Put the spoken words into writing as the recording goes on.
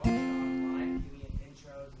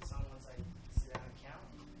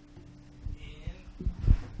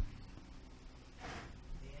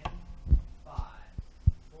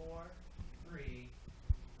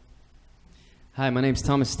Hi, my name's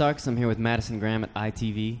Thomas Starks. I'm here with Madison Graham at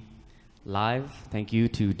ITV Live. Thank you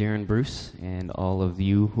to Darren Bruce and all of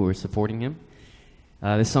you who are supporting him.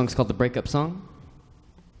 This song's called The Breakup Song.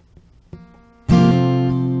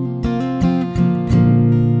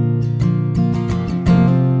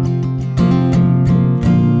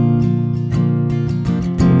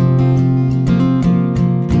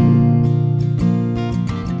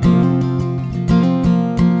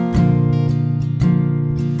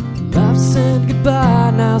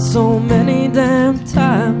 Goodbye now so many damn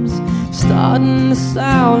times, starting to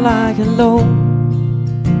sound like hello.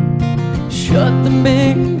 Shut the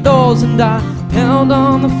big doors and I pound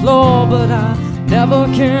on the floor, but I never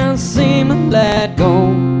can seem to let go.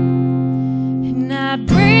 And I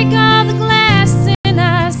break all the glass and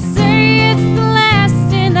I say it's the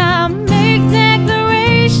last, and I make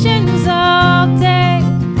declarations all day,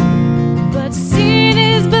 but seeing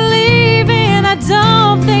is believing. I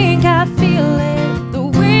don't think I feel it the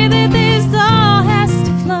way that this all has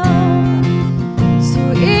to flow. So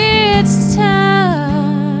it's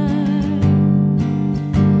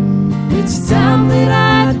time that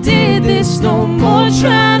I did this. No more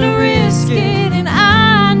trying to risk it, and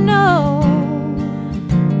I know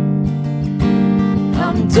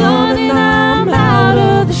I'm done and I'm out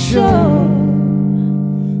of the show.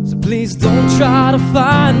 So please don't try to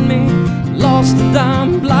find me lost and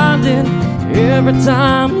I'm blinded every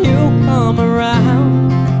time you come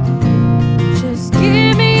around. Just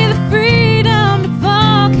give me the freedom to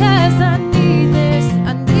fall, 'cause I need this.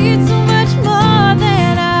 I need so much more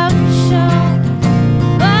than I've shown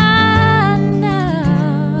by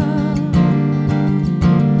now.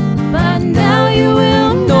 By now you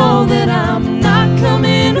will know that I'm not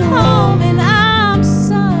coming home, and I'm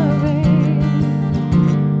sorry.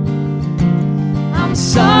 I'm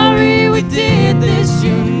sorry we did this.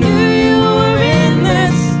 You knew you were in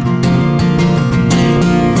this.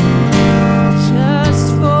 Just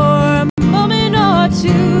for a moment or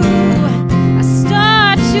two, I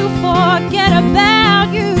start to forget about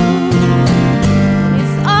you.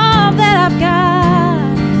 It's all that I've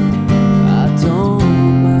got. I don't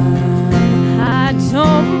mind. I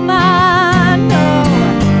don't mind, no.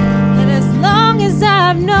 And as long as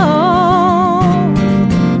I've known,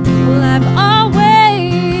 well, I've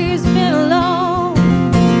always been alone.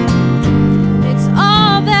 It's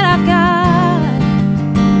all that I've got.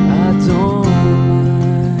 I don't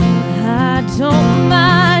mind. I don't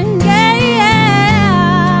mind,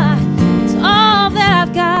 yeah. It's all that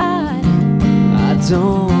I've got. I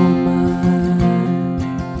don't mind.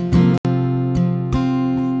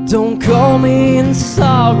 Don't call me and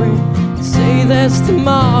sorry, say there's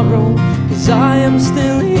tomorrow, 'cause I am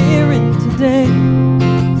still here in today.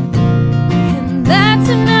 And that's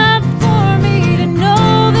enough for me to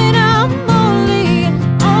know that I'm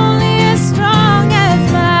only as strong as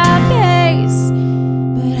my pace.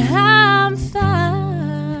 But I'm fine.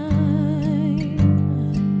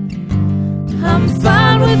 I'm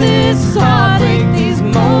fine with this heartache, these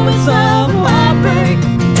moments of heartbreak.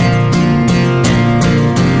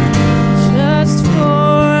 Just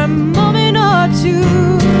for a moment or two,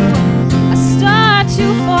 I start to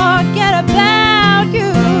forget about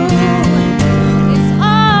you. It's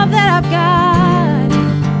all that I've got.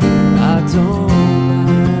 I don't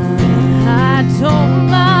mind. I don't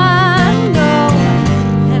mind, no.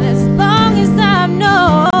 And as long as I've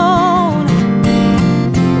known,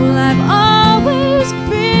 well, I've always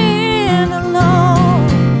been alone.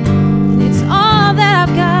 And it's all that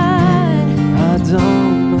I've got. I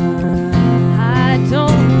don't mind. I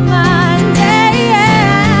don't mind,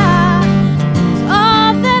 yeah. It's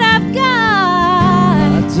all that I've got.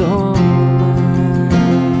 I don't mind.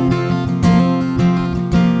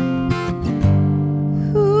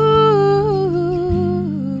 Ooh,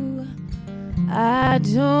 I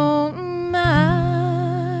don't mind.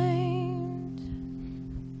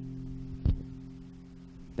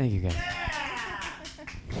 Thank you, guys.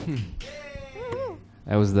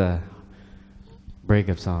 That was the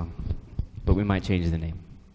breakup song, but we might change the name.